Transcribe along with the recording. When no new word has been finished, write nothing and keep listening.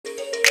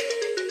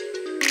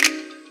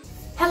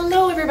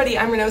everybody,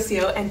 I'm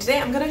rhinociart, and today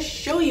I'm gonna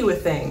show you a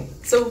thing.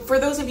 So for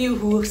those of you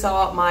who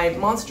saw my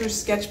Monster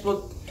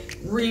Sketchbook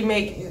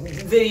remake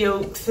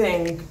video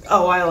thing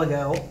a while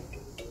ago,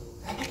 does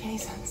that make any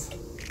sense?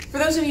 For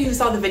those of you who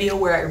saw the video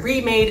where I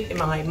remade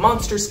my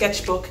Monster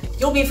Sketchbook,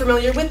 you'll be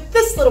familiar with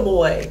this little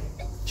boy,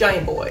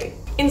 Giant Boy.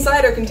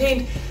 Inside are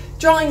contained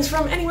drawings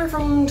from anywhere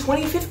from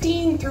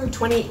 2015 through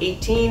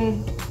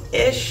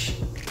 2018-ish.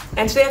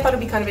 And today I thought it'd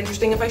be kind of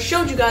interesting if I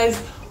showed you guys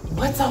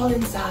what's all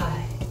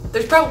inside.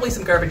 There's probably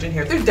some garbage in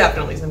here. There's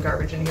definitely some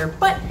garbage in here,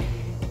 but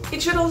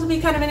it should also be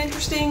kind of an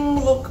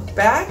interesting look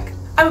back.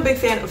 I'm a big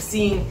fan of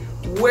seeing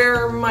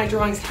where my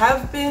drawings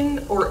have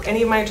been, or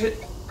any of my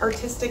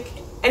artistic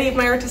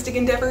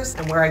endeavors,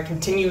 and where I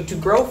continue to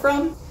grow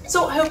from.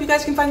 So I hope you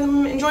guys can find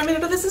some enjoyment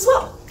out of this as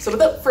well. So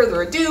without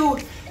further ado,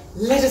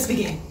 let us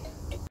begin.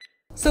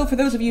 So for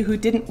those of you who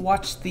didn't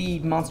watch the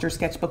Monster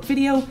Sketchbook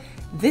video,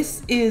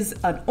 this is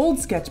an old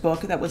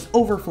sketchbook that was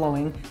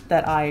overflowing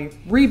that I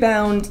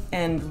rebound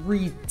and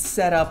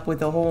reset up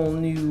with a whole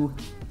new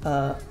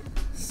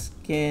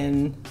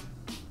skin.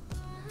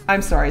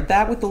 I'm sorry,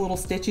 that with the little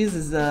stitches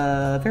is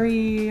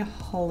very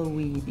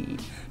Halloween-y.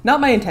 Not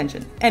my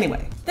intention.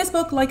 Anyway, this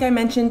book, like I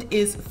mentioned,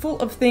 is full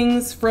of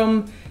things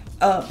from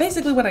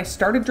basically when I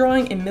started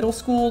drawing in middle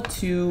school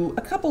to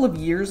a couple of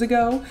years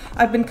ago.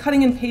 I've been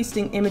cutting and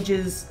pasting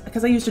images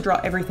because I used to draw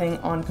everything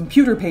on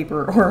computer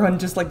paper or on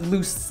just like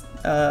loose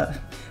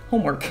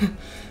homework.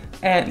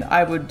 And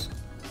it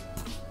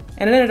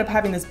ended up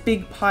having this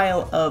big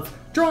pile of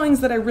drawings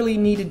that I really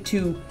needed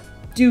to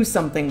do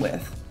something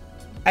with.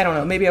 I don't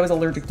know, maybe I was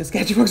allergic to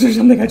sketchbooks or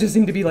something. I just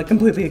seemed to be like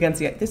completely against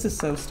it. This is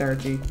so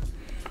starchy.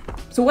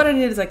 So what I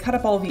did is I cut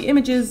up all of the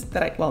images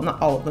that well,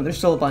 not all of them, there's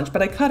still a bunch,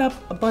 but I cut up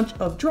a bunch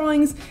of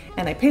drawings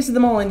and I pasted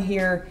them all in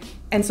here.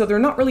 And so they're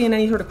not really in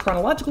any sort of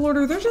chronological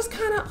order, they're just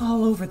kind of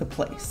all over the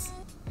place.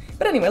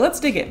 But anyway, let's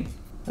dig in.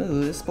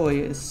 Oh, this boy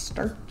is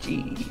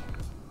starchy.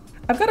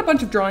 I've got a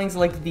bunch of drawings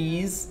like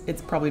these.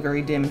 It's probably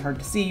very dim and hard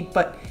to see,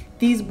 but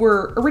these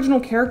were original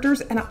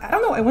characters, and I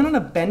don't know, I went on a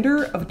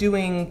bender of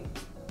doing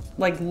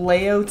like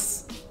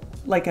layouts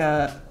like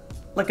a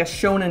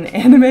shonen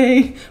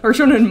anime or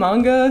shonen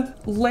manga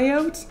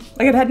layout.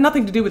 Like it had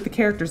nothing to do with the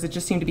characters, it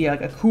just seemed to be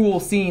like a cool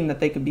scene that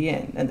they could be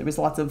in. And there was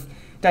lots of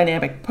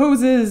dynamic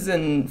poses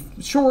and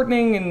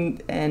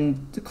shortening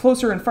and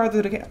closer and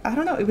farther to, I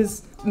don't know, it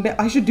was,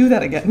 I should do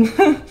that again.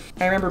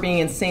 I remember being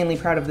insanely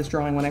proud of this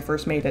drawing when I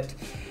first made it.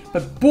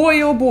 But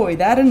boy oh boy,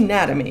 that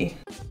anatomy.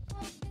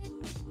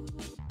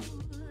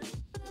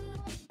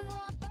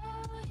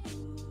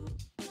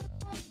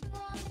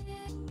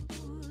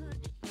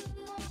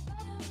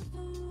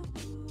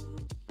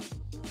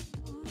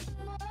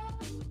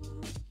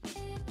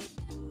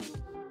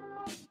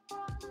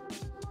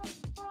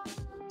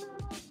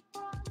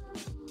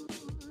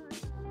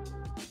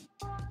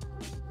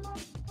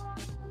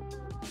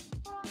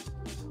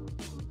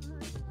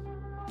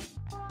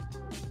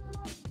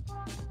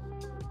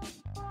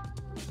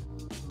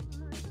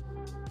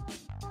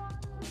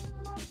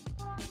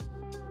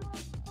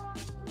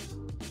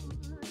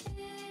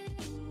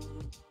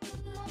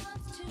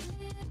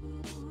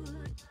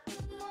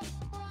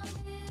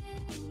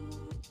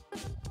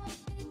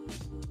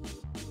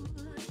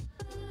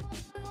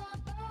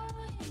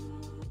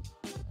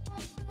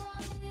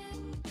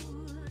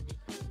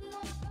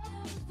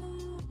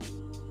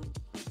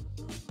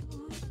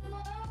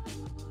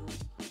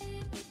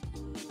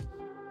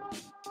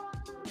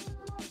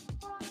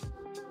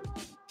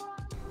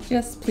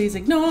 Just please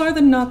ignore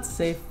the not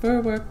safe for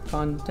work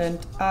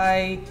content.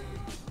 I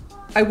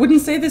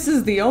wouldn't say this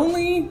is the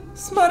only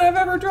smut I've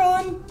ever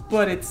drawn,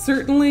 but it's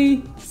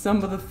certainly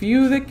some of the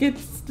few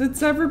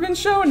that's ever been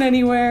shown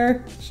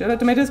anywhere. Shout out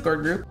to my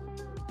Discord group.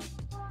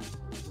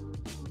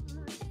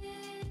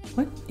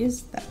 What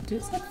is that?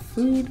 Is that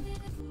food?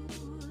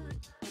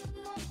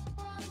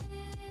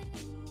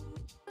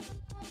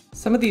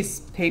 Some of these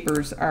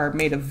papers are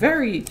made of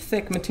very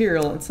thick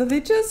material, and so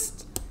they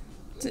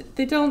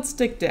don't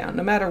stick down,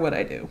 no matter what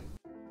I do.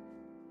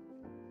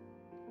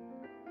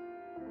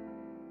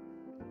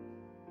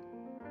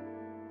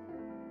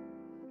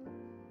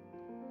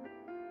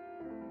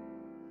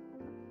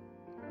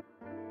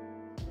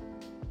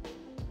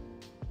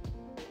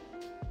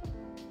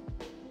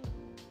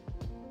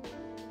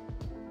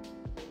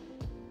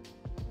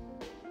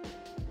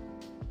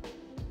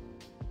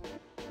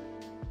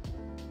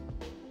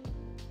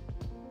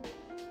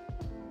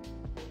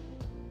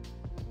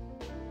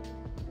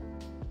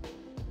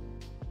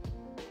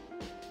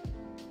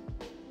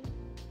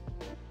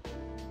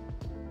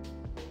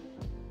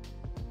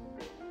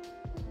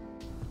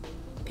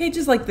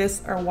 Pages like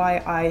this are why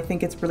I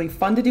think it's really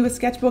fun to do a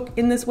sketchbook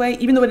in this way,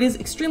 even though it is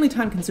extremely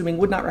time consuming,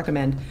 would not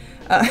recommend.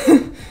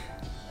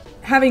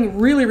 Having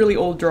really, really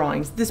old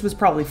drawings, this was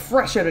probably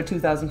fresh out of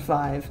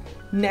 2005,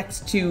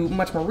 next to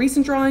much more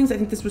recent drawings. I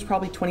think this was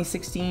probably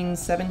 2016,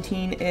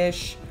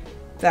 17-ish.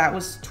 That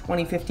was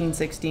 2015,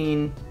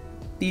 16.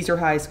 These are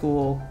high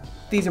school.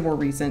 These are more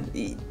recent.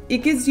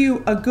 It gives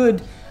you a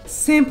good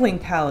sampling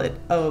palette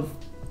of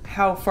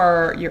how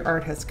far your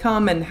art has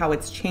come and how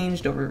it's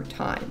changed over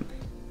time.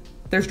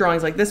 There's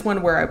drawings like this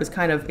one where I was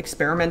kind of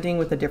experimenting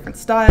with a different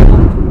style.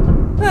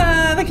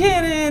 Ah, the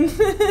cannon!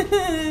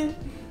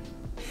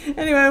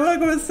 Anyway,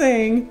 like I was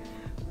saying,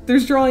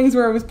 there's drawings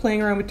where I was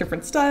playing around with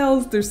different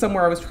styles. There's some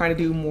where I was trying to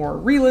do more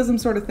realism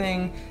sort of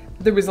thing.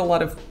 There was a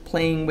lot of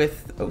playing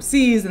with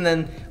OCs and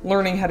then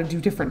learning how to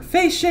do different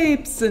face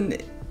shapes, and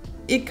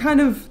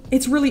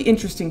it's really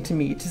interesting to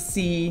me to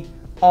see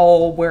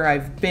all where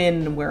I've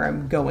been and where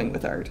I'm going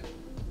with art.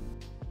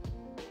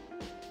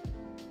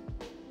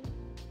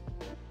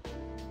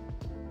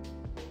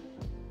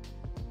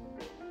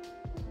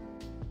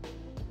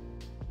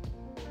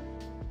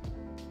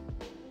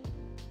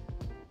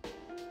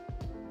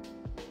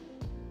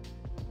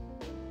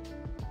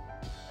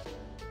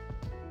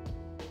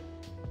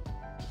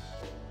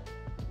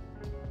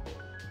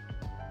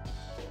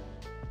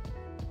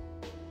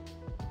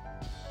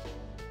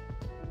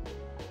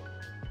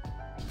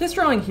 This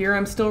drawing here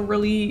I'm still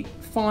really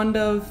fond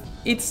of.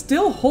 It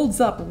still holds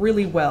up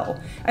really well.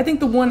 I think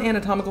the one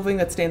anatomical thing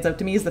that stands out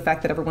to me is the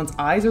fact that everyone's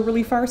eyes are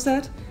really far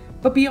set.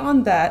 But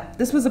beyond that,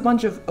 this was a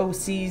bunch of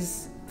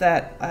OCs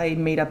that I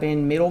made up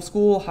in middle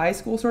school, high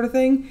school sort of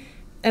thing.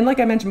 And like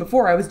I mentioned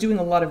before, I was doing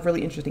a lot of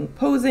really interesting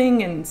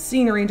posing and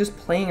scenery and just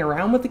playing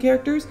around with the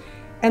characters.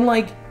 And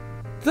like,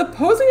 the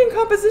posing and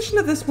composition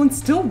of this one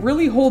still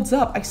really holds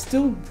up. I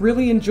still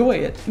really enjoy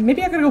it.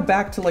 Maybe I gotta go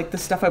back to like the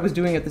stuff I was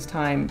doing at this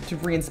time to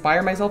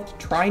re-inspire myself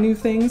to try new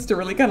things, to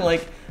really kind of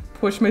like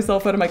push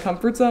myself out of my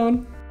comfort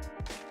zone.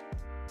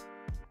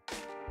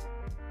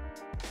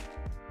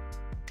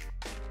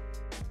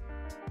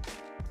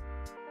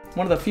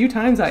 One of the few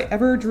times I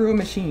ever drew a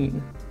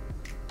machine.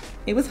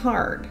 It was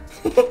hard.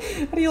 How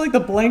do you like the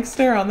blank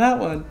stare on that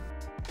one?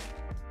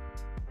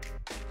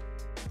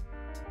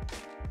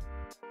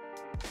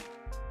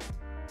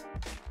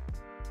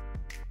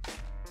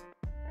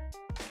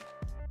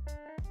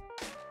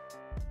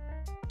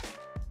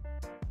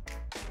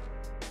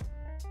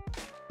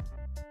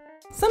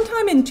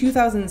 Sometime in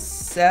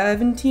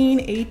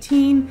 2017,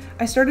 18,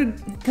 I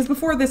started, because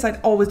before this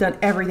I'd always done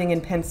everything in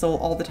pencil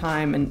all the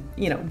time and,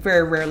 you know,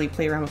 very rarely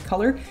play around with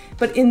color.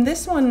 But in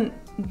this one,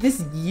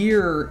 this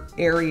year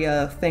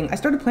area thing, I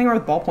started playing around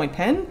with ballpoint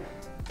pen,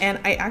 and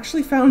I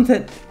actually found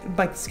that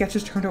my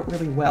sketches turned out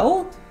really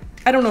well.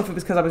 I don't know if it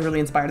was because I was really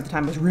inspired at the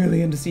time, I was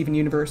really into Steven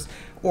Universe,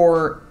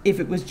 or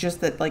if it was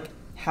just that like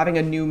having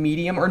a new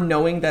medium or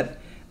knowing that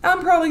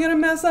I'm probably gonna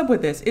mess up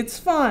with this, it's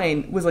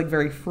fine, was like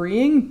very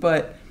freeing,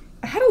 but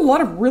I had a lot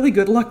of really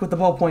good luck with the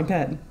ballpoint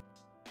pen.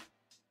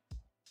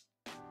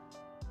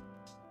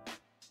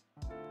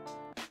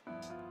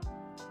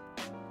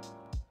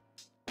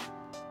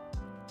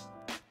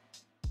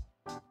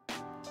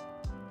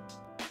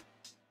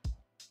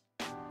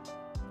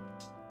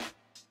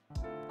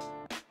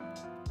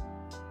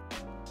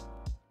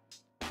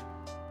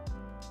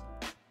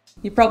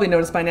 You've probably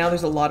noticed by now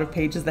there's a lot of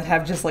pages that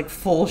have just like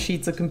full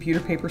sheets of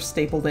computer paper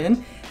stapled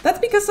in. That's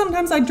because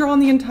sometimes I draw on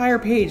the entire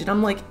page and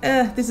I'm like,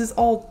 this is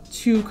all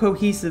too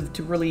cohesive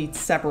to really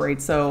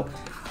separate, so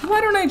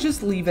why don't I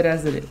just leave it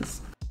as it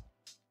is?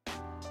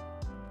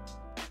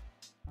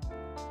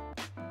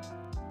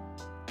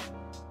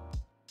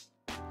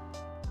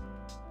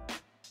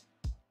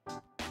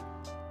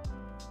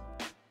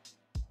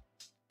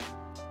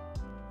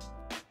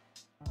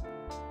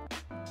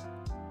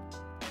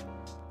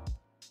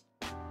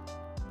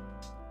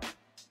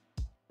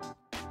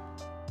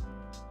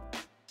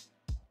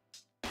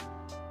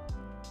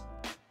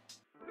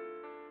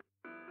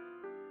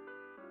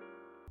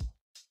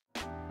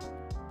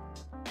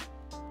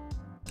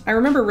 I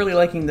remember really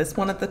liking this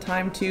one at the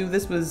time too.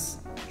 This was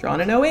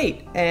drawn in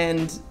 08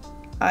 and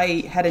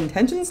I had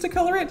intentions to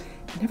color it,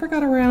 never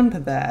got around to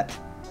that.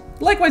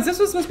 Likewise, this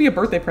was supposed to be a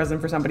birthday present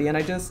for somebody and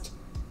I just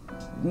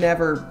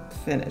never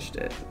finished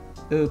it.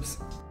 Oops.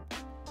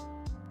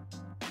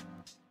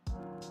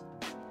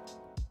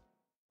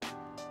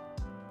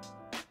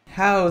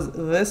 How's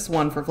this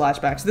one for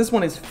flashbacks? This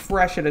one is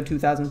fresh out of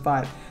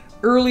 2005.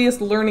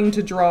 Earliest learning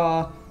to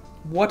draw.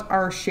 What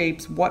are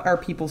shapes? What are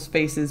people's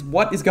faces?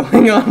 What is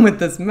going on with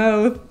this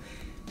mouth?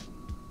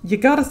 You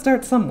gotta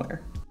start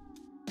somewhere.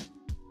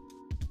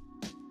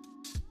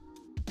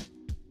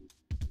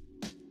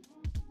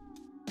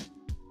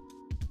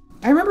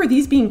 I remember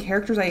these being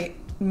characters I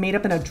made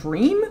up in a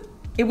dream.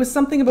 It was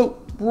something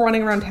about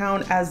running around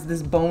town as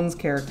this Bones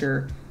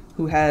character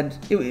who had,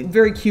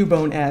 very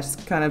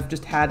Cubone-esque, kind of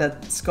just had a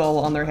skull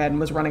on their head and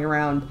was running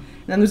around.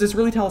 And then there's this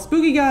really tall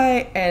spooky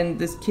guy and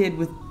this kid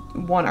with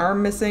one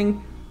arm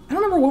missing. I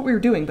don't remember what we were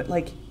doing, but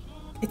like,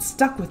 it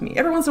stuck with me.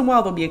 Every once in a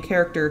while there'll be a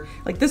character,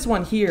 like this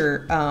one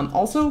here,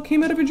 also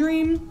came out of a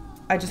dream.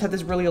 I just had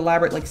this really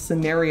elaborate like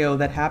scenario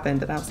that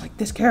happened and I was like,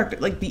 this character,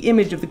 like the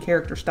image of the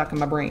character stuck in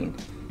my brain.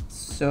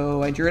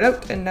 So I drew it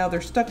out and now they're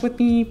stuck with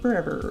me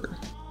forever.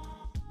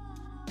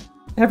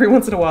 Every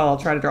once in a while I'll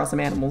try to draw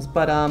some animals,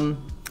 but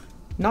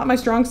not my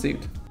strong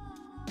suit.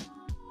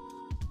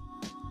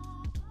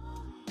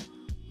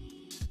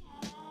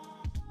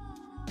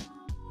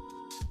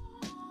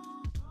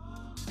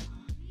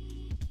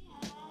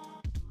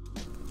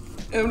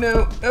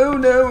 Oh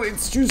no,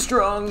 it's too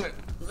strong.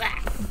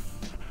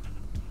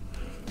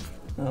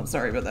 Oh,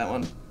 sorry about that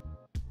one.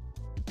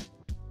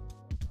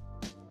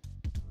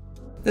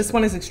 This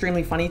one is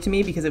extremely funny to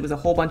me because it was a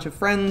whole bunch of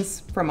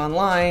friends from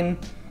online,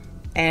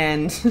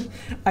 and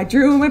I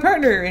drew my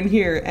partner in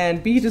here,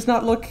 and B does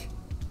not look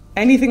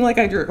anything like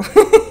I drew.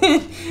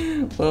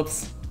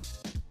 Whoops.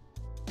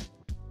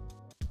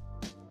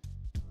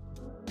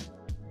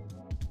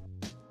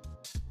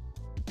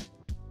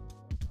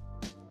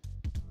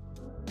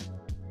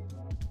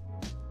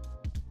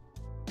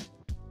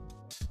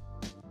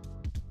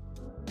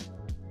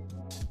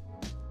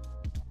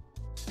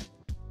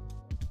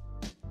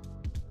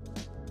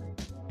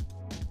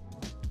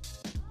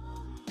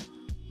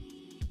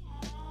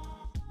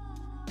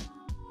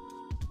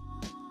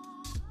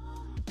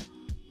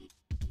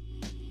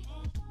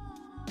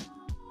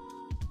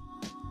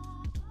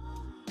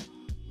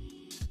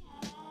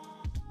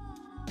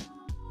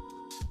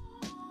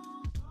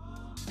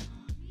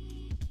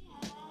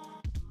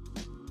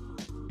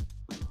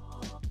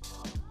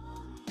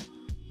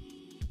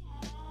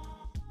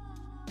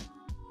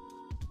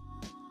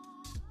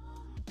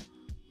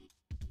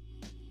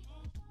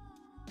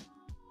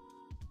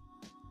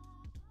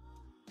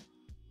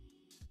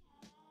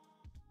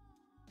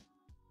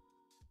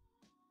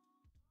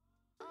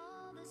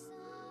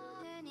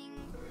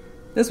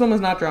 This one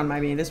was not drawn by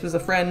me. This was a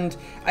friend.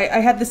 I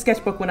had this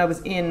sketchbook when I was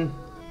in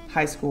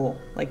high school,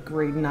 like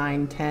grade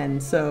 9,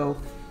 10, so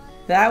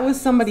that was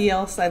somebody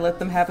else. I let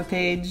them have a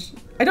page.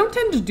 I don't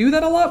tend to do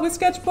that a lot with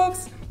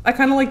sketchbooks. I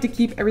kind of like to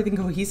keep everything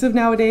cohesive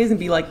nowadays and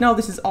be like, no,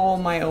 this is all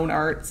my own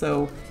art,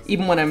 so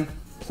even when I'm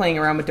playing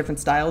around with different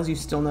styles, you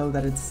still know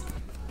that it's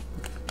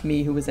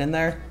me who was in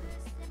there.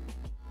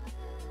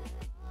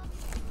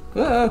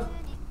 Whoa.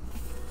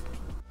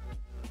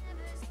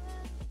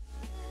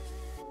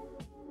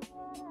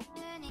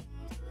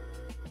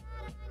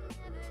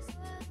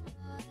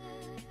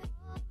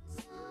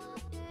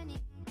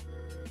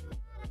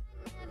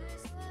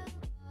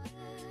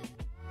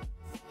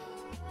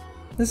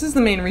 This is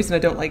the main reason I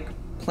don't like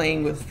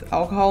playing with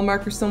alcohol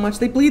markers so much.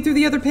 They bleed through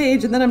the other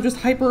page and then I'm just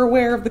hyper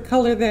aware of the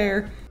color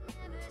there.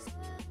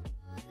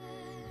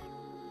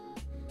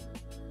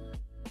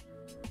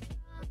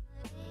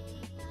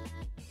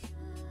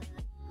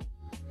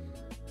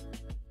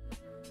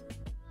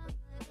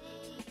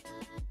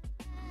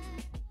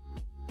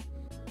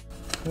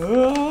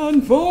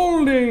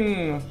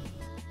 Unfolding!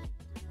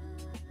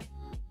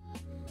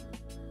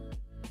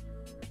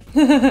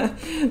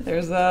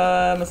 There's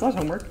massage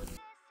homework.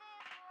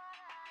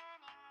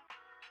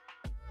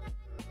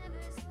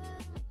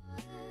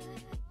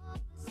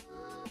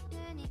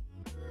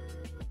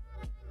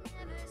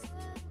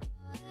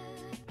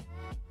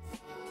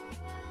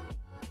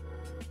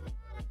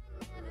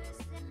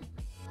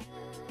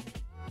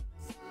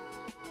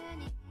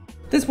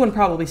 This one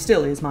probably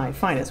still is my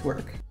finest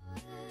work.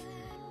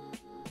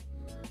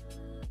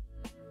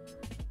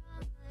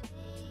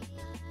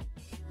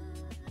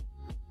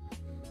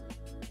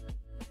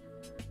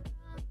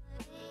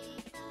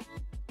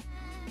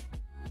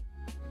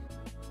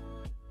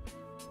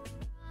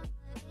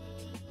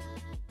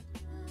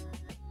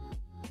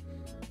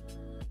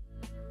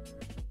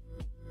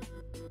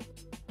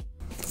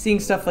 Seeing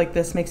stuff like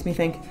this makes me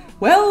think,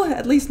 well,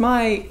 at least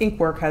my ink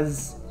work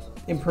has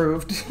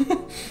improved.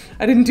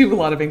 I didn't do a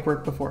lot of ink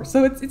work before,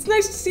 so it's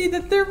nice to see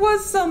that there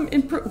was some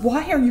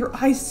Why are your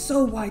eyes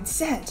so wide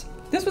set?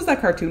 This was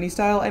that cartoony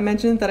style I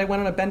mentioned that I went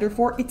on a bender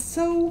for. It's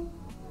so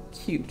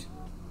cute.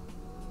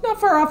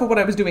 Not far off of what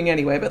I was doing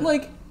anyway, but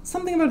like,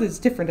 something about it is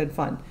different and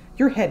fun.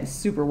 Your head is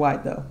super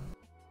wide though.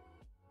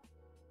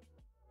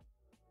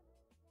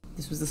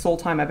 This was the sole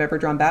time I've ever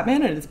drawn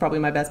Batman, and it's probably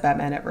my best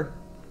Batman ever.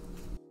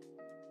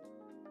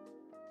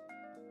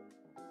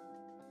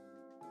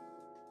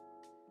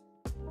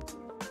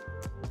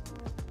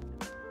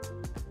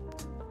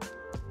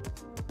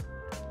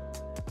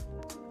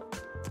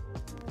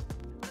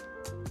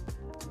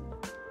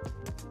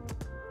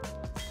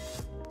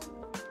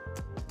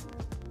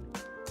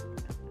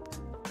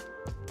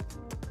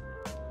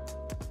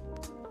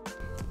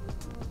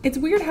 It's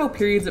weird how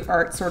periods of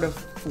art sort of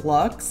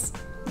flux.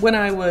 When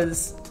I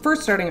was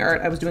first starting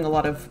art, I was doing a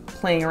lot of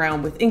playing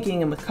around with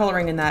inking and with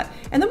coloring and that.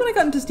 And then when I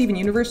got into Steven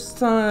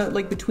Universe,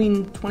 like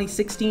between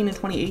 2016 and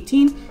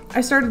 2018,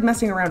 I started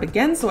messing around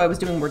again. So I was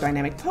doing more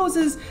dynamic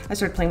poses. I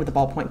started playing with a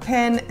ballpoint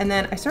pen. And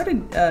then I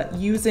started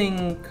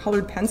using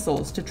colored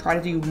pencils to try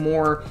to do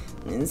more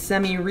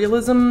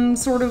semi-realism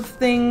sort of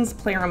things,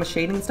 play around with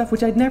shading and stuff,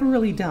 which I'd never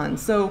really done.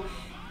 So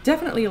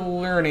definitely a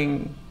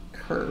learning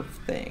curve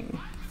thing.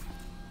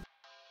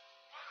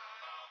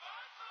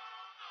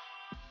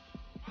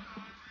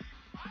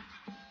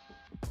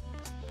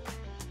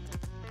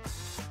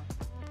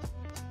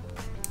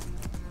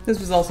 This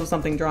was also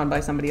something drawn by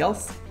somebody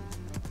else.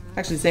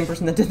 Actually, the same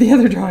person that did the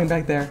other drawing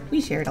back there.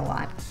 We shared a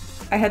lot.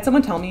 I had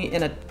someone tell me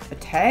in a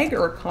tag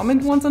or a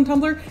comment once on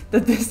Tumblr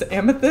that this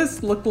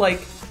amethyst looked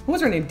like, what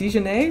was her name,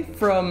 Dijonay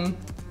from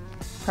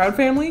Proud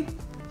Family?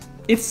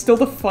 It's still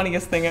the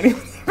funniest thing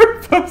anyone's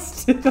ever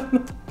posted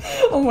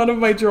on one of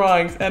my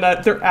drawings, and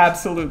they're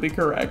absolutely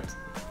correct.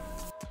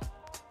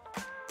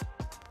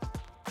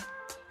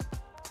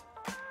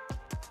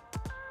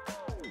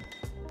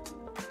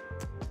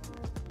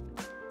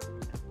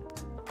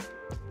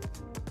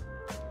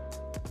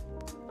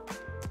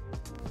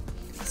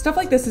 Stuff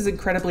like this is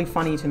incredibly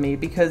funny to me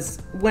because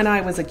when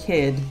I was a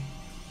kid,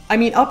 I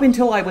mean, up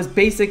until I was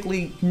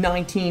basically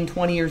 19,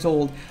 20 years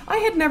old, I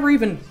had never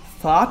even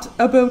thought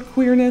about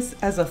queerness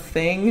as a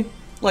thing.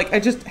 Like,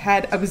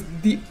 I was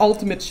the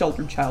ultimate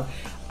sheltered child.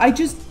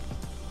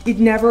 It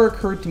never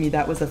occurred to me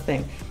that was a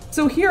thing.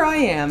 So here I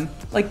am,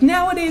 like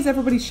nowadays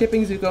everybody's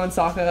shipping Zuko and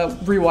Sokka,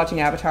 rewatching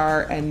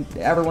Avatar, and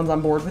everyone's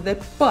on board with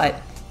it, but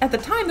at the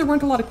time there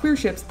weren't a lot of queer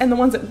ships, and the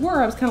ones that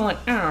were, I was kind of like,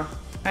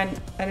 and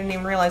I didn't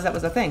even realize that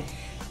was a thing.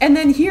 And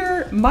then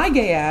here, my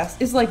gay ass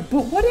is like,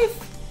 but what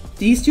if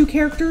these two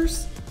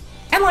characters?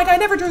 And like, I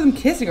never drew them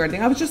kissing or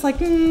anything, I was just like,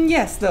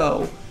 yes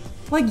though.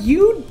 Like,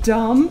 you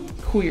dumb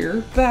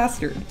queer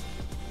bastard.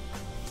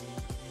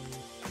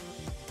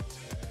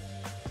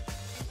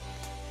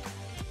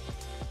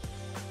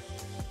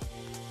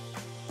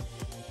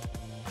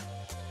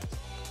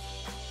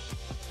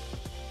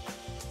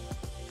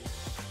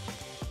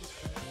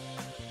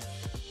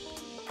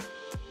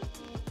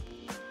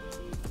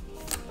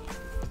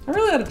 I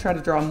really ought to try to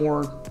draw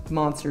more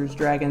monsters,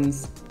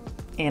 dragons,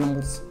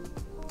 animals.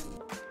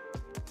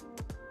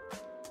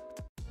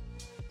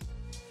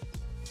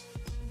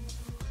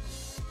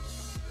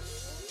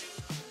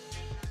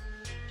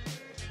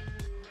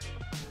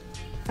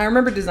 I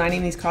remember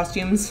designing these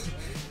costumes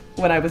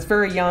when I was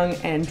very young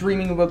and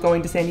dreaming about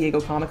going to San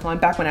Diego Comic-Con,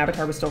 back when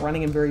Avatar was still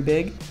running and very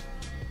big.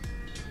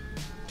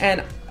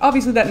 And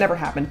obviously that never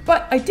happened,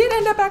 but I did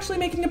end up actually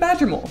making a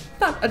badger mole.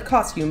 Not a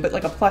costume, but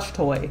like a plush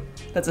toy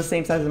that's the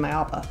same size as my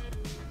appa.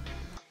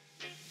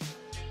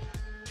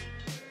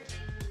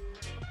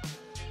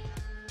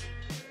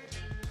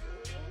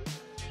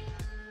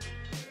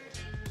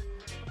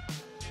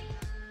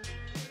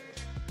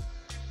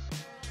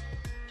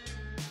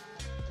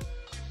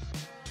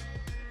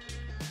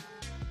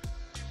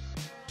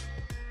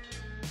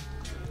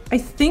 I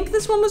think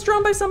this one was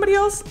drawn by somebody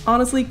else.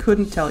 Honestly,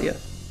 couldn't tell you.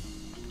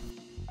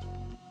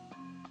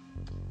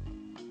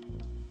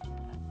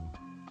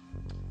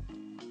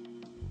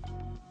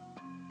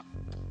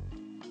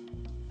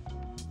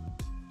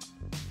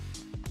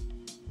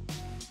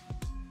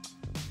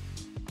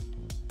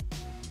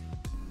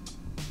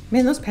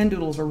 Man, those pen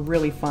doodles are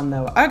really fun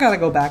though. I gotta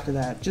go back to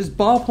that. Just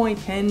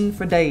ballpoint pen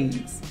for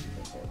days.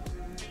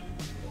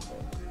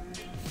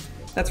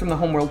 That's from the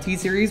Homeworld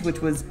T-Series,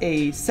 which was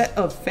a set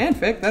of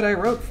fanfic that I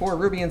wrote for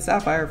Ruby and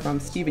Sapphire from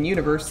Steven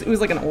Universe. It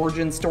was like an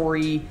origin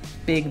story,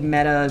 big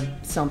meta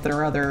something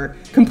or other.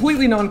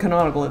 Completely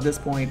non-canonical at this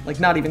point, like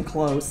not even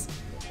close.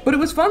 But it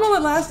was fun while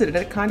it lasted, and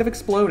it kind of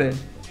exploded.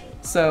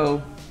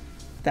 So,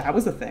 that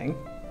was a thing.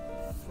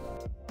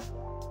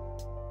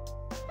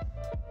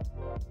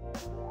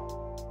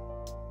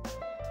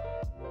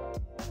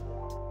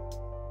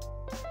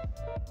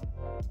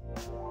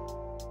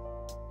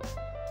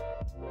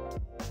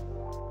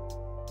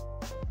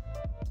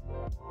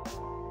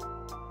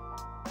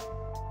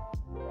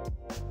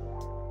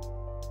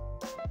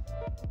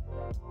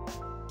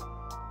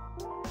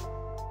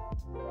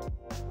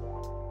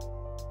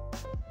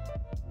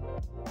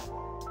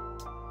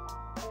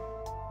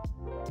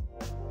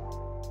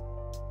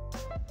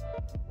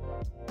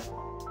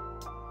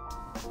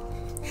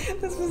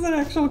 This was an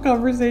actual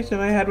conversation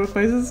I had with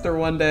my sister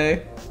one day,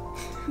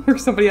 where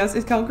somebody asked,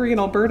 is Calgary in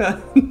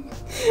Alberta?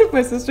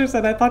 My sister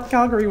said, I thought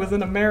Calgary was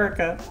in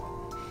America.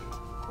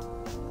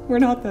 We're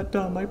not that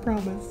dumb, I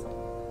promise.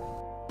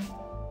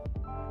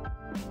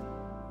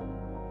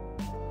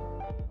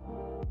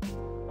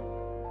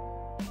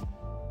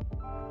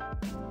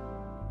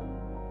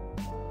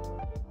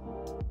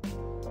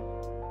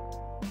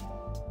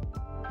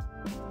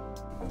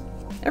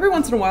 Every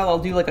once in a while I'll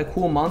do like a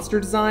cool monster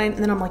design,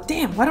 and then I'm like,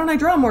 damn, why don't I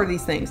draw more of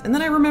these things? And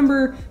then I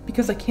remember,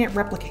 because I can't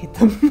replicate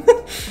them,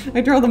 I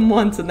draw them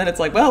once and then it's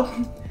like, well,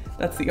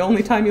 that's the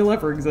only time you'll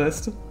ever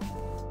exist.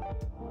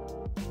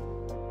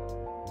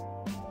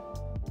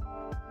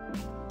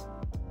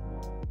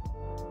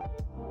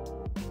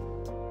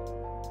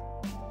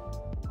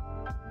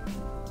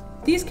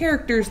 These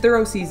characters, they're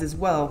OCs as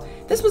well.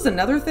 This was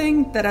another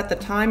thing that at the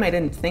time I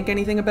didn't think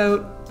anything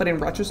about, but in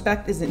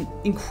retrospect is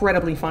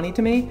incredibly funny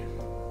to me.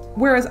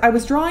 Whereas I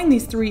was drawing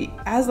these three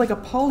as like a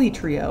poly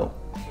trio,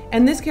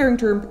 and this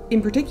character in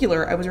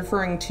particular I was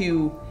referring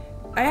to,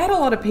 I had a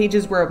lot of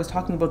pages where I was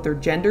talking about their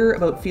gender,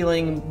 about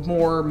feeling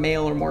more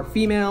male or more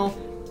female,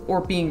 or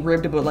being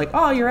ribbed about like,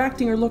 oh, you're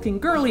acting or looking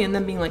girly, and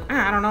then being like,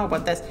 I don't know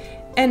about this.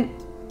 And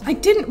I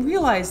didn't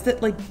realize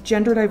that like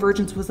gender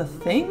divergence was a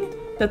thing,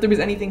 that there was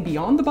anything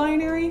beyond the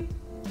binary.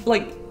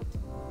 Like,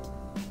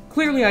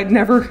 clearly I'd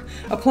never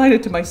applied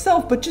it to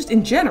myself, but just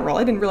in general,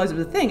 I didn't realize it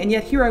was a thing, and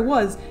yet here I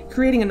was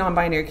creating a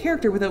non-binary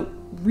character without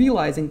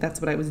realizing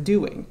that's what I was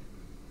doing.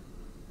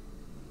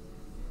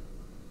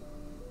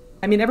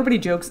 I mean, everybody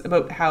jokes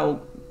about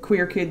how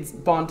queer kids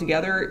bond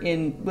together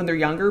when they're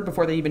younger,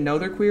 before they even know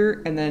they're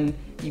queer, and then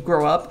you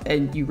grow up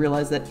and you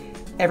realize that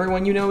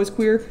everyone you know is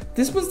queer.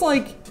 This was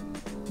like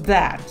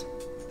that,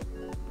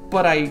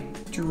 but I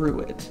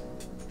drew it.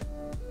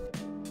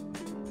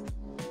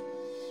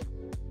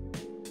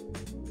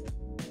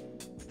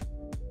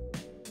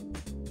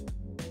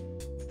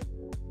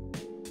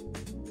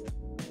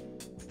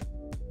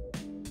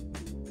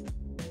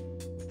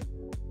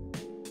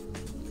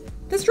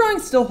 this drawing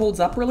still holds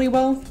up really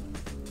well.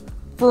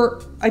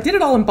 I did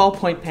it all in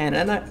ballpoint pen,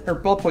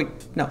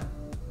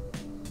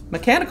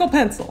 mechanical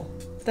pencil.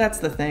 That's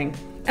the thing.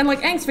 And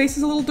like Aang's face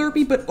is a little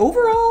derpy, but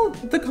overall,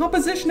 the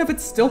composition of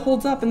it still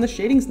holds up and the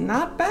shading's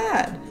not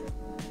bad.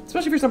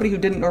 Especially for somebody who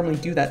didn't normally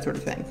do that sort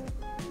of thing.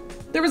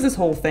 There was this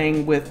whole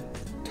thing with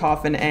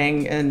Toph and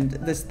Aang and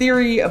this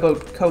theory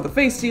about Ko the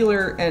face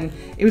stealer, and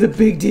it was a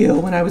big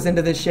deal when I was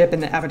into this ship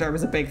and the Avatar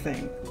was a big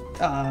thing.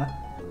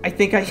 I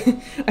think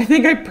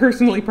I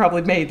personally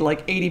probably made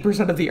like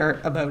 80% of the art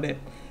about it.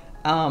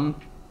 I'm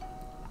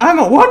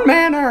a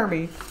one-man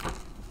army.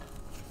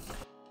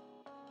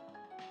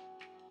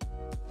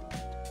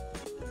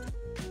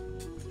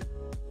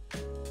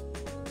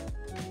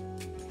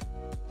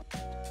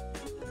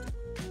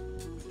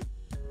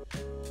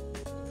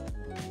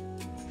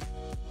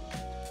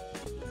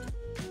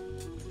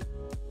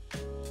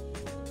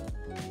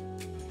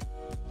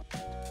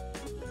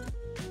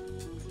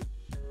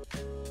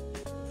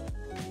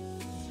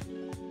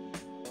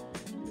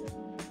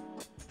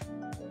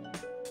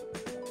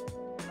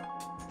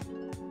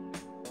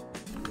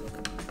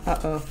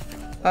 Uh-oh.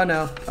 Oh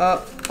no.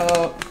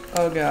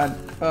 Oh god.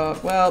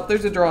 Well,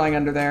 there's a drawing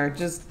under there.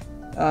 Just,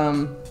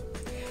 I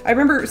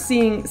remember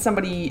seeing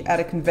somebody at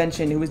a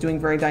convention who was doing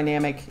very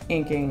dynamic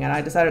inking, and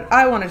I decided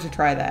I wanted to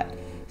try that.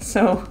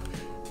 So,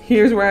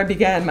 here's where I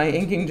began my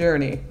inking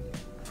journey.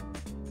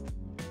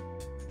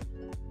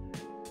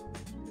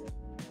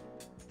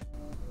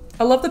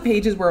 I love the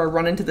pages where I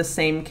run into the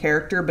same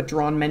character but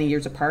drawn many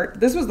years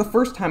apart. This was the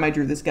first time I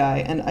drew this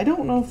guy, and I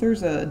don't know if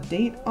there's a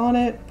date on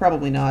it.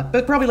 Probably not,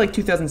 but probably like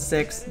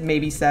 2006,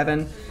 maybe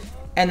 7.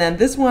 And then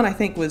this one I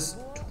think was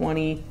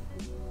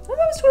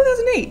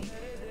 2008.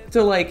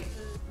 So like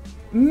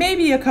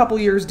maybe a couple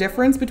years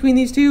difference between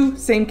these two.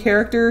 Same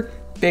character,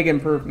 big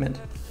improvement.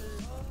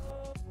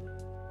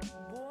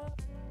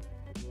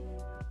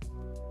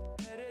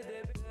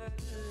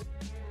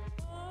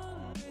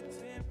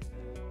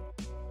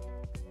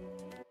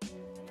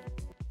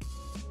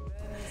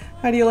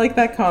 How do you like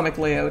that comic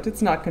layout?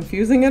 It's not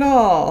confusing at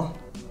all.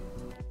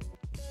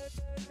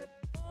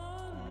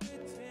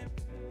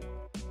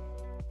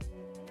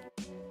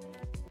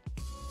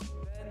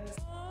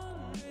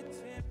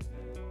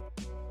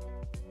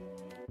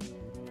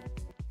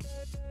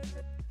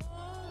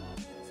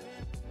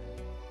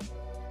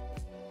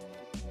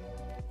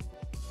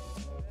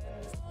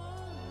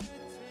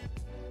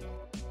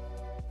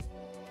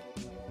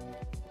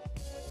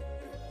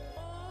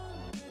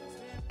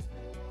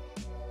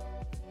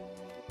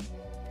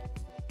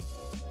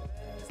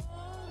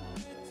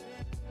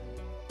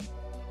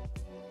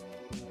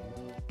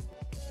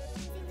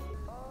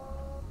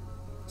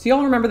 So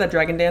y'all remember that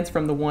dragon dance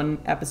from the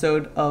one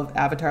episode of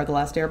Avatar: The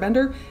Last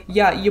Airbender?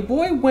 Yeah, your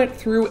boy went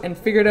through and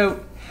figured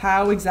out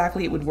how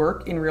exactly it would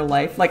work in real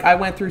life. Like, I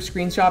went through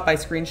screenshot by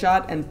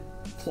screenshot and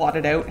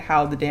plotted out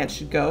how the dance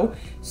should go.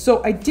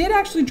 So I did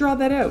actually draw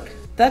that out.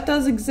 That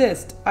does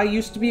exist. I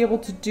used to be able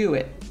to do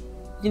it.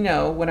 You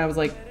know, when I was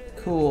like,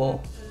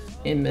 cool,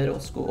 in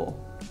middle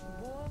school.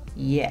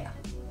 Yeah,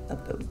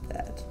 about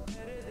that.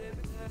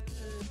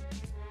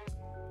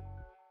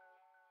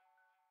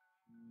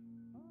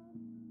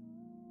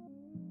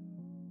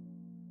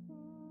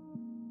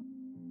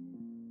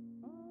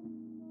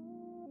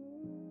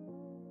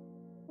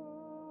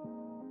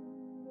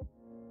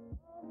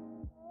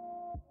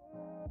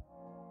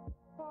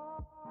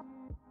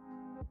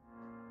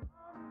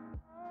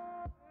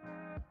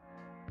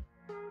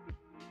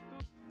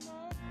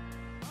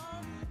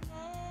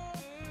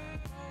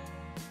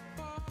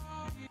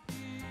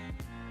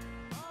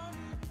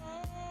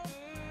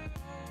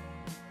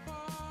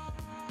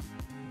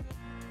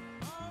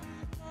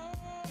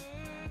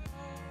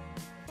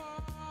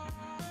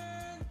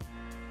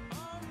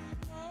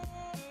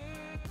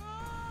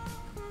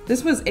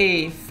 This was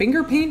a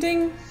finger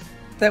painting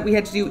that we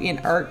had to do in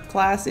art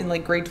class in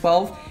like grade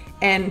 12,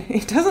 and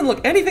it doesn't look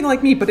anything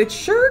like me, but it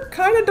sure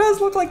kind of does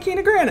look like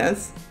Kina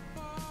Grannis.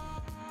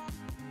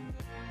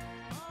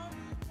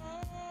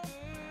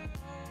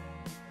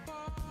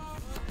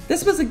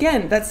 This was,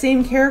 again, that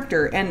same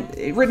character, and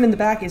written in the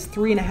back is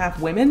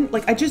 3.5 women.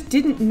 Like, I just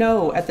didn't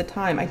know at the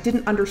time. I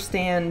didn't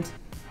understand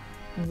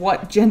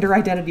what gender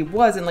identity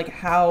was and like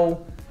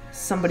how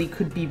somebody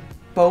could be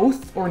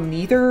both or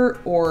neither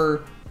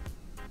or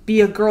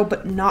be a girl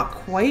but not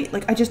quite.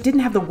 Like, I just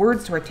didn't have the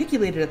words to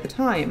articulate it at the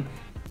time.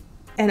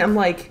 And I'm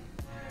like,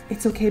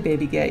 it's okay,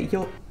 baby gay.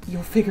 You'll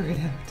figure it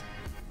out.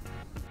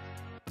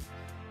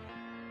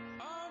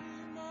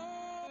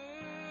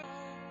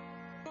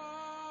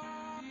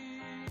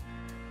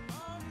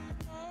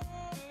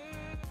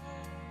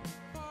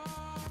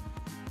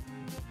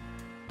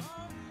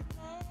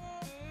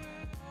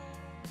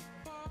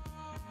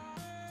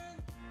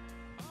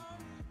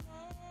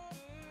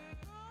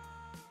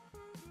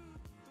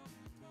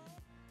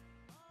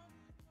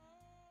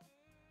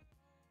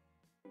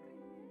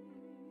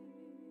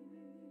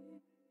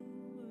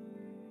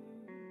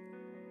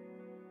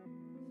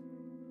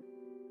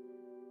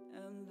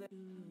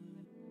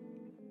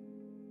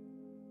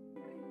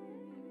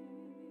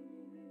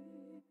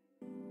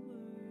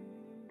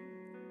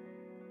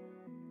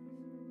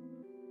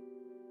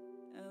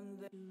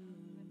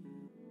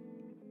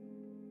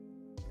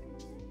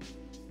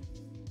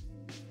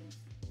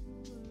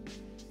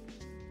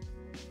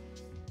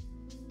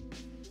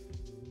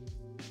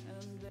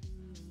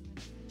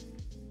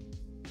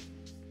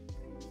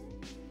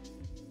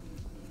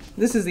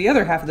 this is the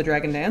other half of the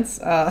dragon dance.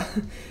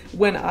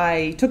 When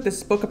I took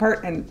this book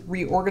apart and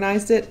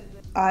reorganized it,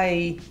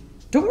 I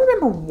don't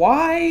remember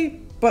why,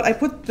 but I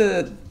put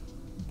the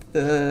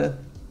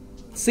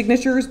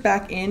signatures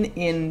back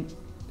in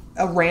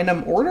a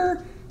random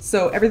order,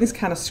 so everything's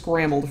kind of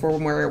scrambled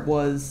from where it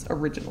was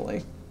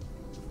originally.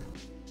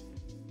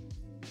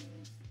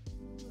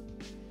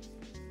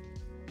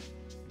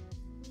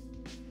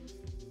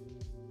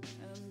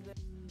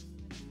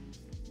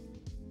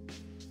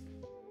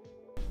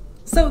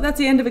 So that's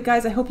the end of it,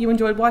 guys. I hope you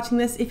enjoyed watching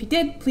this. If you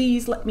did,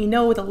 please let me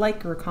know with a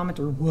like or a comment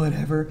or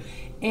whatever.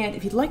 And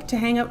if you'd like to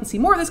hang out and see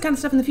more of this kind of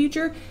stuff in the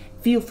future,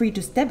 feel free to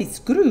stabby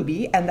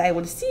scrooby, and I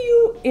will see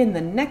you in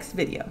the next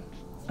video.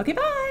 Okay,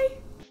 bye!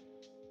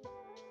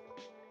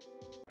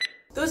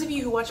 Those of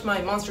you who watch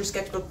my monster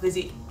sketchbook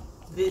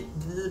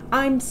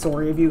I'm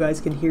sorry if you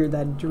guys can hear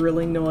that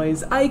drilling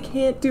noise. I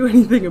can't do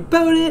anything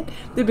about it.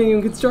 They've been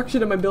in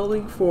construction at my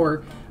building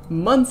for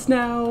months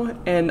now,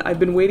 and I've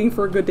been waiting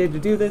for a good day to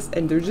do this,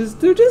 and there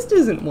just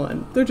isn't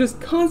one. They're just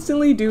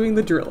constantly doing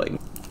the drilling.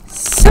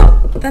 So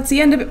that's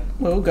the end of it.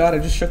 Oh god, I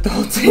just shook the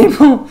whole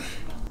table.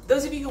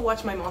 Those of you who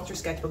watched my monster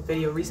sketchbook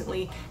video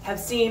recently have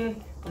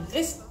seen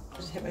this. I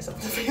just hit myself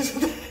in the face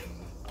with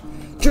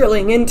it.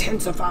 Drilling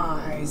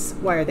intensifies.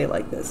 Why are they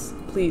like this?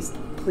 Please,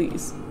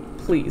 please,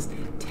 please.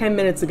 10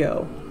 minutes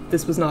ago,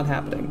 this was not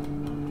happening.